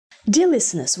Dear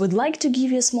listeners, we'd like to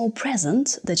give you a small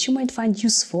present that you might find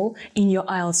useful in your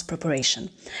IELTS preparation.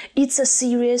 It's a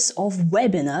series of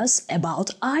webinars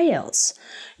about IELTS.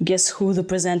 Guess who the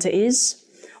presenter is?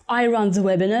 I run the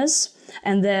webinars,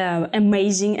 and they're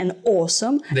amazing and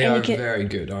awesome. They are very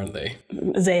good, aren't they?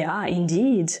 They are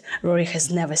indeed. Rory has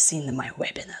never seen my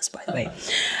webinars, by the way.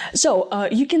 So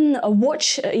you can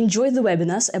enjoy the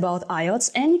webinars about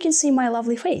IELTS, and you can see my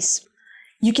lovely face.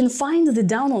 You can find the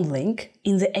download link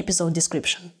in the episode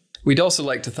description. We'd also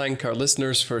like to thank our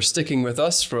listeners for sticking with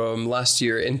us from last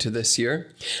year into this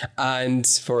year, and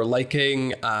for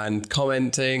liking and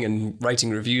commenting and writing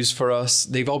reviews for us.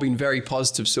 They've all been very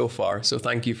positive so far, so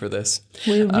thank you for this.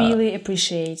 We really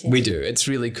appreciate it. We do. It's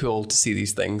really cool to see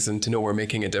these things and to know we're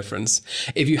making a difference.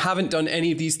 If you haven't done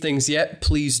any of these things yet,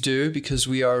 please do, because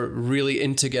we are really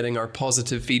into getting our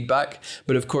positive feedback.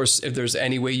 But of course, if there's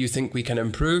any way you think we can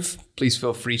improve, please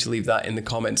feel free to leave that in the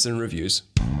comments and reviews.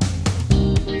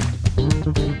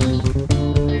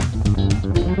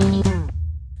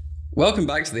 Welcome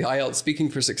back to the IELTS Speaking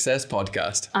for Success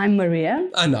podcast. I'm Maria.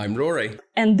 And I'm Rory.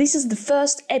 And this is the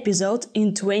first episode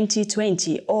in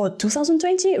 2020 or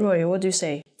 2020. Rory, what do you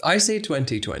say? I say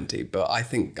 2020, but I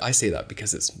think I say that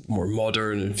because it's more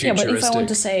modern and futuristic. Yeah, but if I want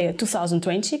to say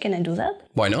 2020, can I do that?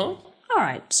 Why not? All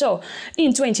right, so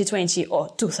in 2020 or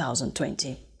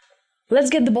 2020. Let's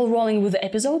get the ball rolling with the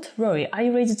episode. Rory, are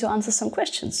you ready to answer some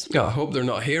questions? Yeah, I hope they're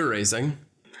not hair-raising.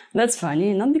 That's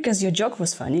funny, not because your joke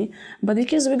was funny, but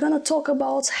because we're gonna talk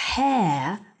about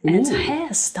hair and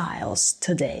hairstyles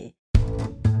today.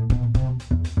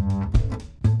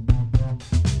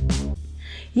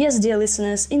 Yes, dear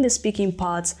listeners, in the speaking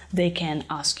parts, they can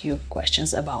ask you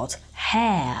questions about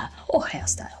hair or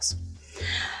hairstyles.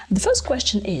 The first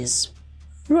question is,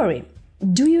 Rory,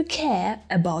 do you care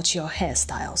about your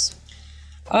hairstyles?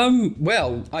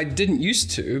 Well, I didn't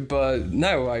used to, but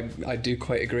now I do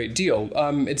quite a great deal.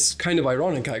 It's kind of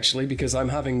ironic, actually, because I'm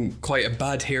having quite a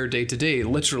bad hair day to day,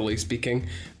 literally speaking.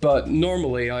 But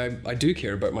normally I do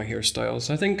care about my hairstyles.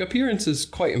 I think appearance is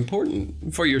quite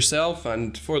important for yourself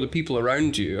and for the people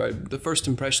around you. The first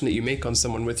impression that you make on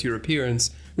someone with your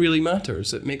appearance really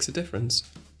matters. It makes a difference.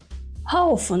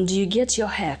 How often do you get your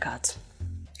hair cut?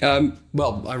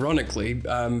 Well, ironically,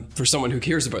 for someone who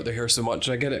cares about their hair so much,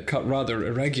 I get it cut rather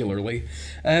irregularly.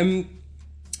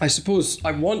 I suppose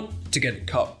I want to get it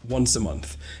cut once a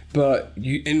month, but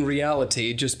in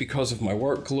reality, just because of my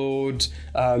workload,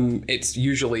 it's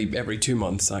usually every 2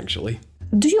 months, actually.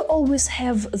 Do you always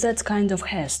have that kind of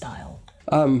hairstyle?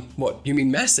 What, you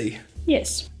mean messy?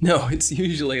 Yes. No, it's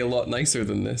usually a lot nicer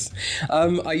than this.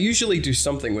 I usually do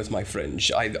something with my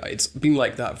fringe. It's been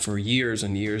like that for years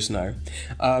and years now.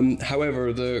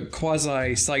 However, the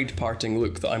quasi-side parting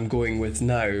look that I'm going with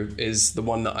now is the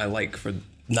one that I like for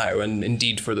now and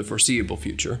indeed for the foreseeable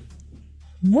future.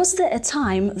 Was there a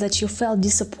time that you felt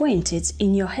disappointed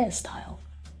in your hairstyle?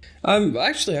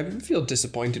 Actually, I feel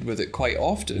disappointed with it quite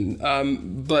often,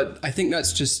 but I think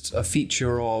that's just a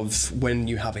feature of when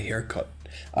you have a haircut.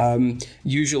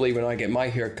 Usually when I get my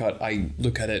hair cut, I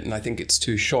look at it and I think it's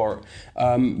too short,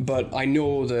 but I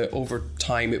know that over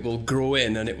time it will grow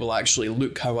in and it will actually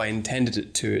look how I intended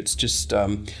it to. It's just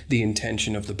the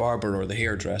intention of the barber or the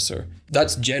hairdresser.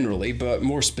 That's generally, but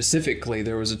more specifically,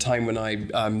 there was a time when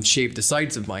I shaved the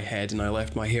sides of my head and I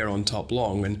left my hair on top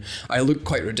long, and I looked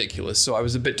quite ridiculous, so I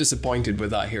was a bit disappointed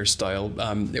with that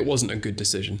hairstyle. It wasn't a good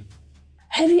decision.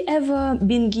 Have you ever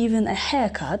been given a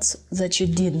haircut that you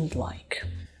didn't like?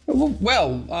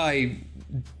 Well, I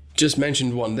just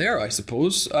mentioned one there, I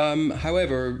suppose.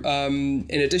 However, in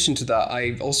addition to that,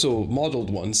 I also modelled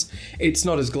once. It's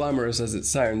not as glamorous as it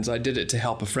sounds. I did it to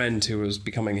help a friend who was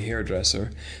becoming a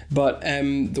hairdresser. But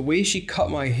the way she cut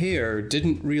my hair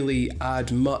didn't really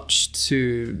add much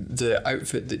to the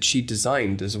outfit that she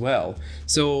designed as well.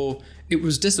 So it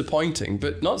was disappointing,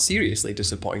 but not seriously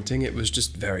disappointing. It was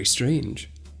just very strange.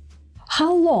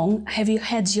 How long have you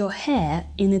had your hair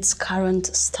in its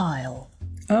current style?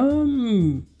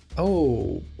 About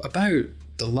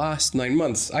the last 9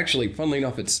 months. Actually, funnily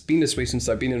enough, it's been this way since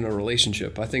I've been in a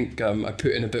relationship. I think I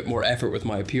put in a bit more effort with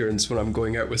my appearance when I'm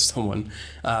going out with someone.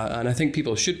 And I think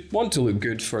people should want to look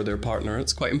good for their partner.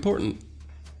 It's quite important.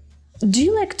 Do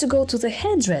you like to go to the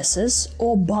hairdressers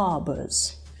or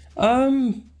barbers?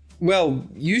 Well,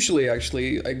 usually,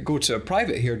 actually, I go to a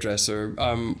private hairdresser.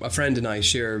 A friend and I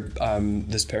share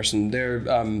this person.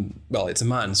 Well, it's a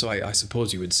man, so I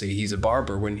suppose you would say he's a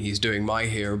barber when he's doing my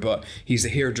hair, but he's a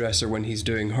hairdresser when he's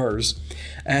doing hers.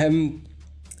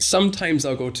 Sometimes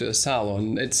I'll go to a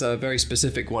salon. It's a very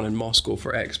specific one in Moscow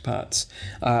for expats,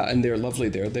 and they're lovely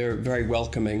there. They're very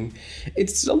welcoming.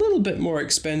 It's a little bit more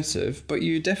expensive, but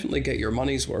you definitely get your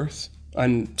money's worth.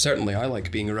 And certainly I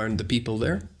like being around the people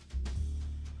there.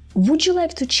 Would you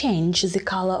like to change the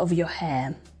color of your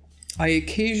hair? I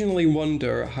occasionally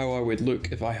wonder how I would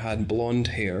look if I had blonde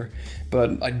hair,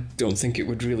 but I don't think it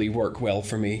would really work well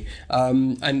for me.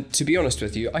 And to be honest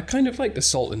with you, I kind of like the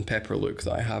salt and pepper look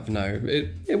that I have now.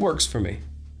 It works for me.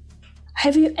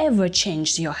 Have you ever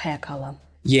changed your hair color?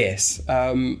 Yes,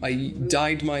 I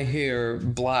dyed my hair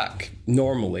black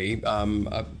normally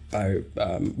up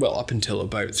until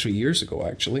about 3 years ago,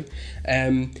 actually.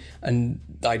 And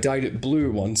I dyed it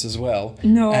blue once as well.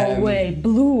 No way,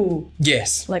 blue?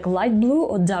 Yes. Like light blue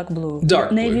or dark blue?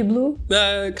 Dark navy blue?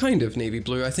 Kind of navy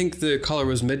blue. I think the color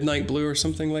was midnight blue or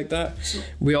something like that.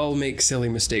 We all make silly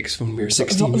mistakes when we're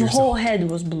 16 years old. The whole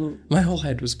head was blue? My whole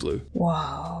head was blue.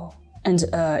 Wow. And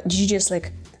did you just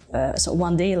so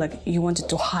one day, you wanted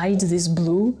to hide this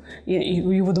blue?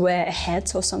 You would wear a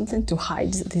hat or something to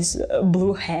hide this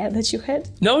blue hair that you had?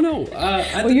 No.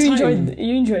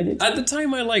 You enjoyed it? At the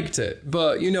time, I liked it.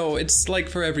 But, it's like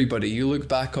for everybody. You look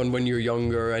back on when you're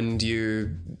younger and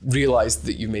you realize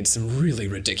that you made some really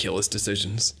ridiculous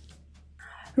decisions.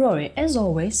 Rory, as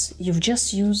always, you've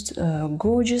just used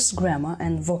gorgeous grammar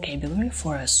and vocabulary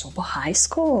for a super high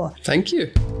score. Thank you.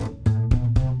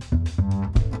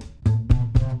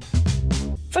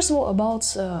 First of all, about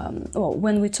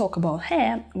when we talk about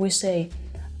hair, we say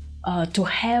to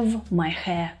have my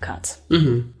hair cut,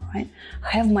 right?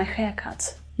 Have my hair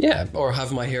cut. Yeah, or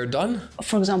have my hair done.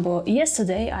 For example,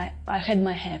 yesterday I had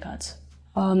my hair cut.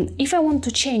 If I want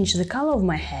to change the color of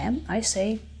my hair, I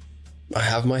say I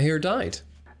have my hair dyed.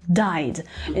 Dyed.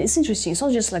 It's interesting. It's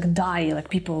not just like dye,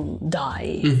 like people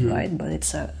dye, right? But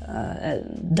it's a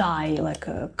dye, like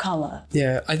a color.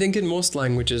 Yeah, I think in most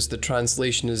languages the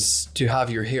translation is to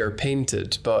have your hair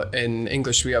painted, but in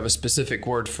English we have a specific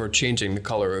word for changing the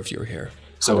color of your hair.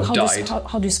 So dyed.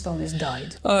 How do you spell this,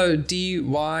 dyed?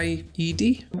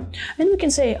 D-Y-E-D. And we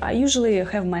can say I usually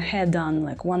have my hair done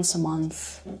like once a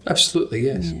month. Absolutely,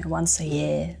 yes. Yeah, once a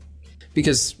year.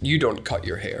 Because you don't cut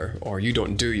your hair or you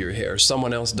don't do your hair,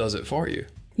 someone else does it for you.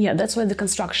 Yeah, that's why the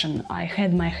construction, I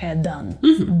had my hair done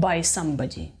by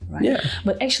somebody, right? Yeah.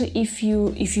 But actually, if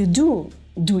you do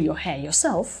your hair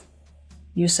yourself,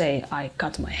 you say, I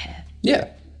cut my hair. Yeah.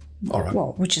 All right.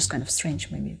 Well, which is kind of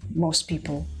strange, maybe. Most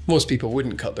people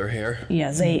wouldn't cut their hair.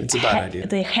 Yeah, it's a bad idea.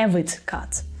 They have it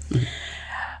cut.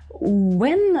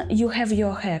 When you have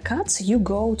your hair cut, you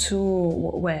go to,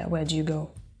 where do you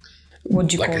go? What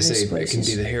do you call these places? It can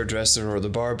be the hairdresser or the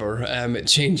barber. It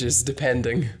changes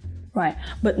depending. Right,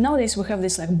 but nowadays we have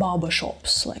these like barber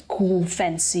shops, like cool,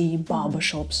 fancy barber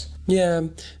shops. Yeah,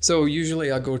 so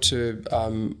usually I go to,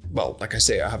 like I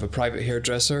say, I have a private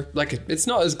hairdresser. Like, it's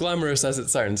not as glamorous as it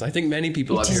sounds. I think many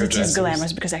people have hairdressers. It is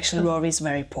glamorous because actually Rory is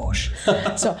very posh.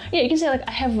 So, yeah, you can say like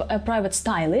I have a private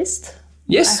stylist.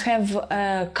 Yes. I have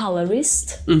a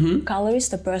colorist.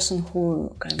 Colorist, a person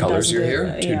who kind of colors your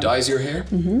hair, who dyes your hair.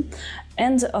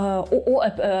 And or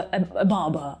a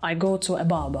barber. I go to a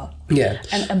barber. Yeah.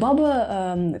 And a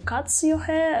barber cuts your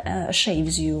hair,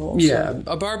 shaves you also. Yeah,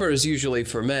 a barber is usually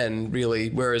for men, really,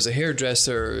 whereas a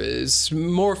hairdresser is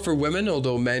more for women,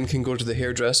 although men can go to the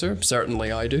hairdresser.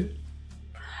 Certainly I do.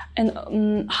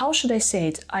 And how should I say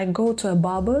it? I go to a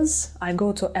barber's, I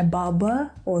go to a barber,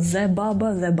 or the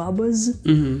barber, the barbers.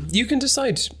 You can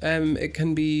decide. It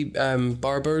can be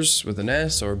barbers with an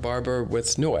S or barber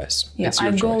with no S. Yeah, it's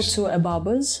your I go choice. to a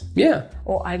barber's. Yeah.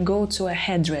 Or I go to a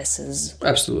hairdresser's.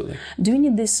 Absolutely. Do you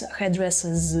need this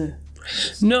hairdresser's?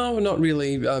 No, not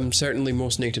really. Certainly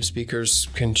most native speakers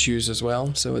can choose as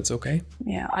well, so it's okay.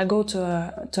 Yeah, I go to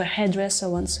a hairdresser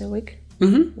once a week.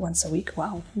 Once a week,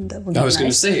 wow. That would be I was nice. going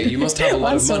to say, you must have a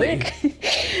lot of money.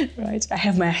 Right, I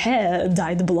have my hair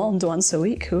dyed blonde once a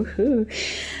week. Hoo-hoo.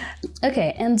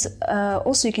 Okay, and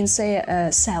also you can say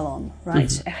a salon,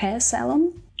 right? A hair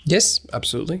salon? Yes,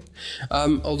 absolutely.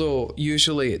 Although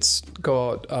usually it's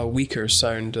got a weaker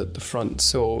sound at the front,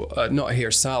 so not a hair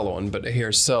salon, but a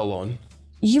hair salon.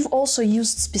 You've also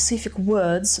used specific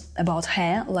words about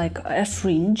hair, like a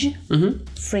fringe.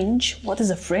 Fringe? What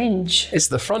is a fringe? It's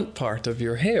the front part of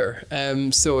your hair.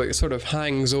 So it sort of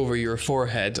hangs over your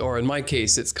forehead, or in my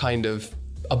case, it's kind of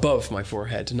above my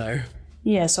forehead now.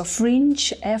 Yeah, so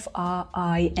fringe,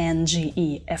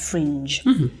 F-R-I-N-G-E, a fringe.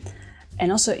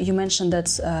 And also you mentioned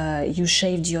that you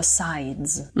shaved your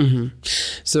sides.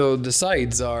 So the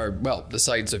sides are, well, the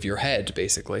sides of your head,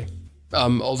 basically.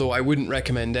 Although I wouldn't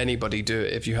recommend anybody do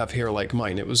it if you have hair like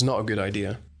mine. It was not a good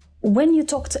idea. When you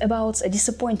talked about a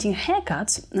disappointing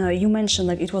haircut, you mentioned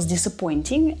like it was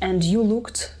disappointing and you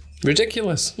looked...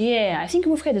 Ridiculous. Yeah, I think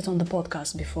we've had it on the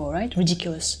podcast before, right?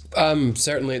 Ridiculous.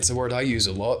 Certainly it's a word I use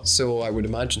a lot, so I would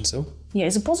imagine so. Yeah,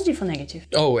 is it positive or negative?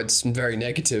 Oh, it's very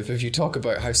negative if you talk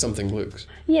about how something looks.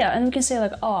 Yeah, and we can say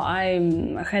like, oh,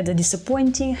 I had a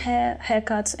disappointing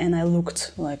haircut and I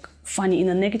looked like funny in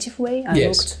a negative way. I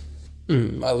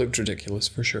looked ridiculous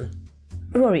for sure.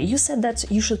 Rory, you said that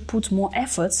you should put more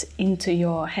effort into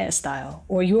your hairstyle,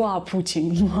 or you are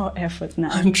putting more effort now.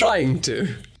 I'm trying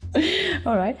to.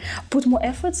 All right. Put more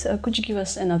effort. Could you give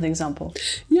us another example?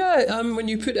 Yeah, when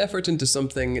you put effort into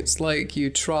something, it's like you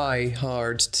try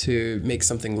hard to make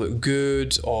something look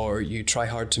good, or you try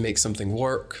hard to make something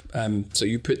work. So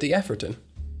you put the effort in.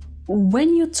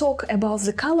 When you talk about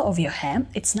the color of your hair,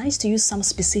 it's nice to use some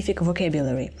specific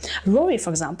vocabulary. Rory,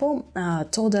 for example,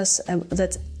 told us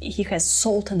that he has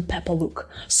salt and pepper look.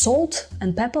 Salt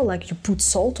and pepper, like you put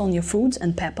salt on your food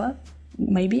and pepper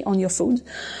maybe on your food.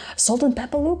 Salt and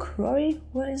pepper look, Rory,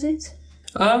 what is it?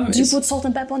 Do you put salt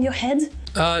and pepper on your head?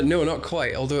 No, not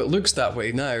quite, although it looks that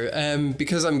way now.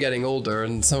 Because I'm getting older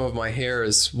and some of my hair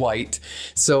is white,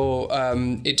 so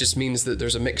it just means that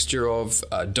there's a mixture of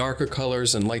darker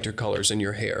colours and lighter colours in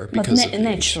your hair. Because but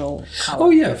natural colour. Oh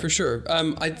yeah, for sure.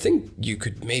 I think you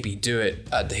could maybe do it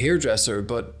at the hairdresser,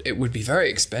 but it would be very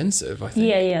expensive, I think.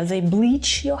 Yeah, they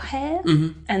bleach your hair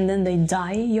and then they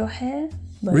dye your hair.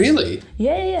 But really?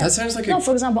 Yeah. That sounds like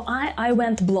for example, I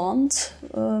went blonde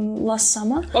last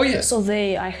summer. Oh yeah. So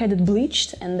I had it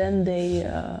bleached and then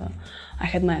I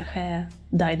had my hair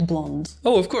dyed blonde.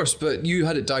 Oh, of course, but you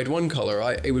had it dyed one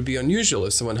color. It would be unusual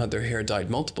if someone had their hair dyed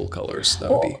multiple colors.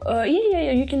 That would be.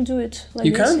 Yeah. You can do it like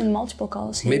you this can? In multiple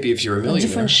colors. Yeah. Maybe if you're a millionaire.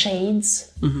 Different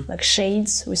shades, like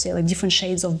shades. We say like different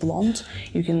shades of blonde.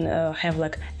 You can have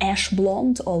like ash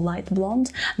blonde or light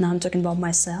blonde. Now I'm talking about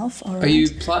myself. All right. Are you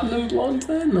platinum blonde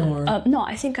then, or? No,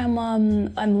 I think I'm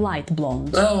light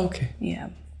blonde. Oh, okay. Yeah.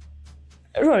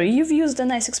 Rory, you've used a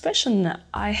nice expression.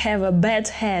 I have a bad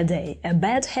hair day. A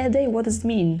bad hair day? What does it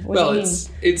mean? What do you mean?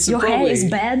 It's your probably, hair is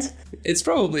bad? It's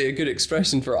probably a good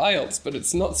expression for IELTS, but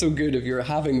it's not so good if you're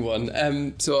having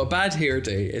one. So a bad hair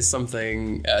day is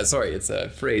something, it's a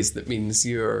phrase that means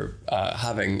you're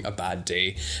having a bad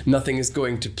day. Nothing is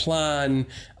going to plan.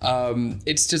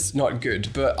 It's just not good,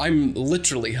 but I'm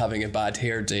literally having a bad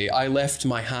hair day. I left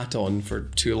my hat on for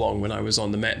too long when I was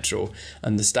on the metro,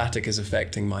 and the static is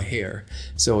affecting my hair.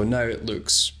 So now it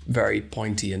looks very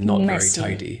pointy and not messy.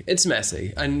 very tidy. It's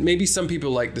messy, and maybe some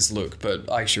people like this look,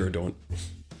 but I sure don't.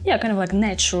 Yeah, kind of like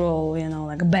natural,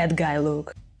 like a bad guy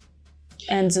look.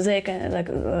 And they kind of like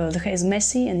the hair is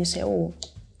messy, and you say, "Oh,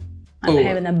 I'm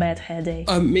having a bad hair day."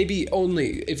 Maybe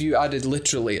only if you added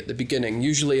literally at the beginning.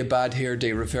 Usually a bad hair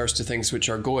day refers to things which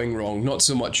are going wrong, not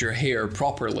so much your hair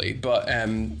properly. But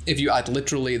if you add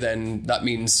literally, then that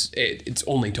means it's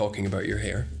only talking about your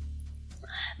hair.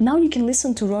 Now you can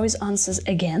listen to Rory's answers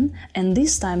again, and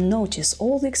this time notice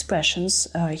all the expressions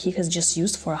he has just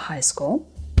used for a high score.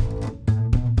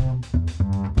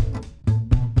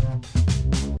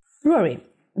 Rory,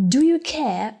 do you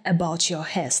care about your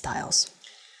hairstyles?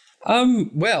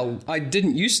 Well, I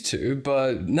didn't used to,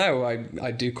 but now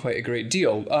I do quite a great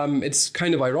deal. It's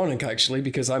kind of ironic, actually,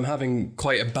 because I'm having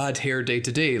quite a bad hair day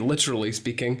today, literally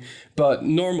speaking. But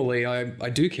normally I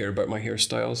do care about my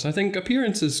hairstyles. I think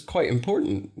appearance is quite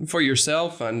important for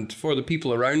yourself and for the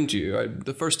people around you.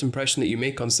 The first impression that you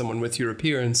make on someone with your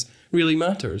appearance really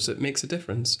matters. It makes a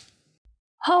difference.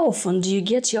 How often do you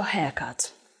get your hair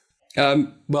cut?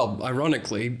 Well,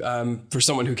 ironically, for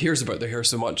someone who cares about their hair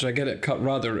so much, I get it cut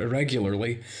rather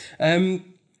irregularly.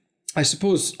 I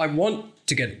suppose I want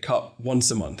to get it cut once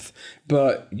a month,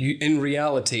 but in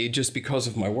reality, just because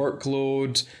of my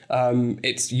workload,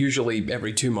 it's usually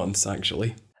every 2 months,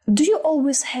 actually. Do you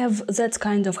always have that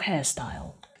kind of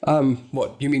hairstyle?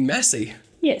 What, you mean messy?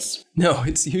 Yes. No,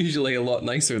 it's usually a lot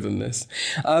nicer than this.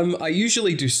 I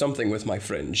usually do something with my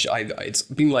fringe. It's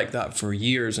been like that for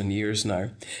years and years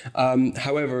now.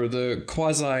 However, the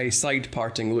quasi-side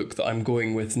parting look that I'm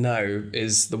going with now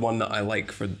is the one that I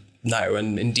like for now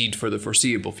and indeed for the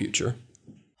foreseeable future.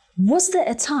 Was there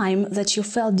a time that you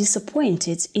felt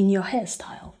disappointed in your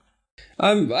hairstyle?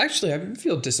 Actually, I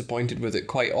feel disappointed with it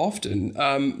quite often,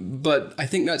 but I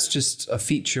think that's just a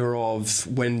feature of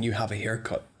when you have a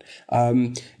haircut.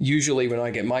 Usually when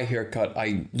I get my hair cut,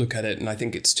 I look at it and I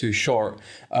think it's too short.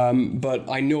 But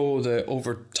I know that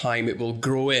over time it will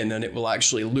grow in and it will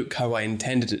actually look how I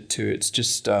intended it to. It's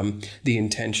just the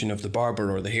intention of the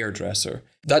barber or the hairdresser.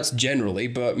 That's generally,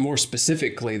 but more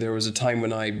specifically, there was a time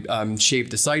when I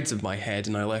shaved the sides of my head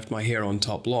and I left my hair on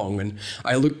top long, and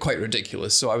I looked quite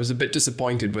ridiculous. So I was a bit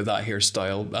disappointed with that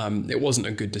hairstyle. It wasn't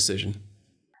a good decision.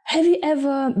 Have you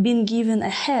ever been given a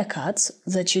haircut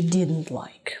that you didn't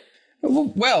like?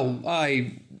 Well,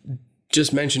 I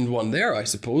just mentioned one there, I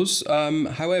suppose.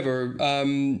 However,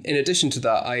 in addition to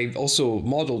that, I also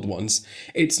modelled once.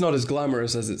 It's not as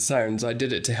glamorous as it sounds. I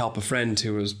did it to help a friend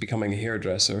who was becoming a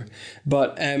hairdresser.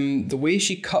 But the way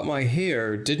she cut my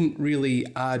hair didn't really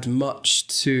add much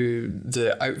to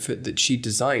the outfit that she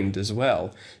designed as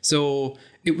well. So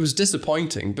it was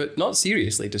disappointing, but not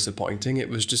seriously disappointing. It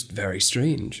was just very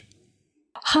strange.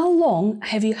 How long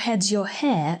have you had your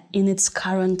hair in its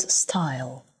current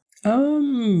style?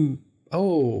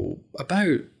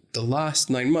 About the last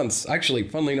 9 months. Actually,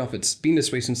 funnily enough, it's been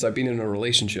this way since I've been in a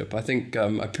relationship. I think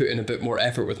I put in a bit more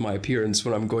effort with my appearance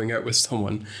when I'm going out with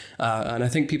someone. And I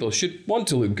think people should want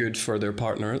to look good for their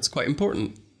partner. It's quite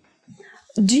important.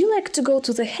 Do you like to go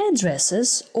to the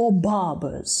hairdressers or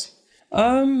barbers?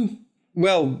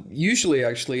 Well, usually,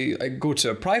 actually, I go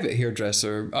to a private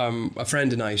hairdresser. A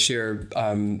friend and I share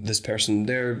this person.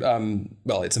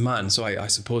 Well, it's a man, so I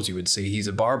suppose you would say he's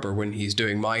a barber when he's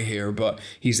doing my hair, but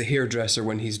he's a hairdresser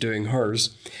when he's doing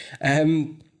hers.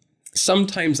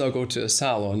 Sometimes I'll go to a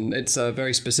salon. It's a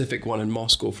very specific one in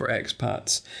Moscow for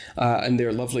expats, and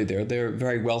they're lovely there. They're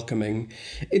very welcoming.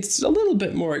 It's a little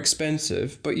bit more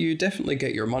expensive, but you definitely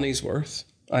get your money's worth.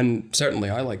 And certainly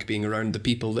I like being around the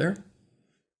people there.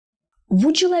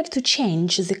 Would you like to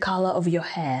change the color of your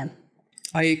hair?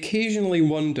 I occasionally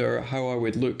wonder how I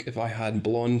would look if I had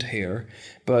blonde hair,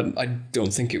 but I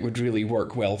don't think it would really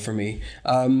work well for me.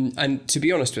 And to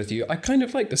be honest with you, I kind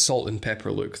of like the salt and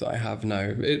pepper look that I have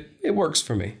now. It works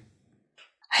for me.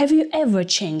 Have you ever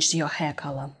changed your hair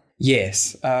color?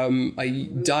 Yes, I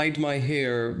dyed my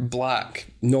hair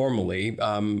black normally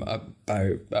up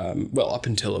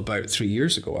until about 3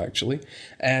 years ago, actually.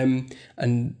 And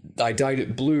I dyed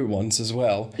it blue once as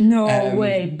well. No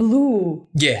way, blue?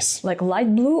 Yes. Like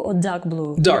light blue or dark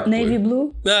blue? Dark blue. Navy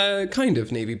blue? Kind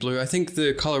of navy blue. I think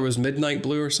the colour was midnight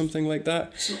blue or something like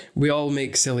that. We all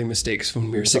make silly mistakes when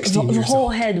we're 16 years old. The whole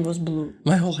head was blue?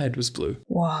 My whole head was blue.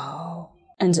 Wow.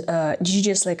 And did you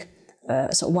just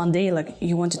so one day,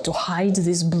 you wanted to hide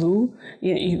this blue?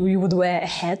 You would wear a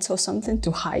hat or something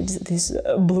to hide this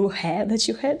blue hair that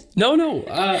you had? No.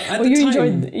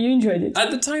 You enjoyed it?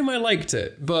 At the time, I liked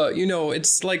it. But,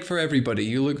 it's like for everybody.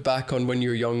 You look back on when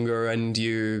you're younger and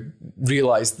you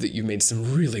realize that you made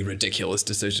some really ridiculous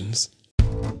decisions.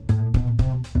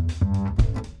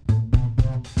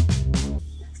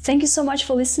 Thank you so much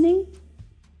for listening.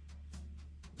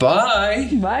 Bye.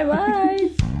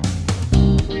 Bye-bye.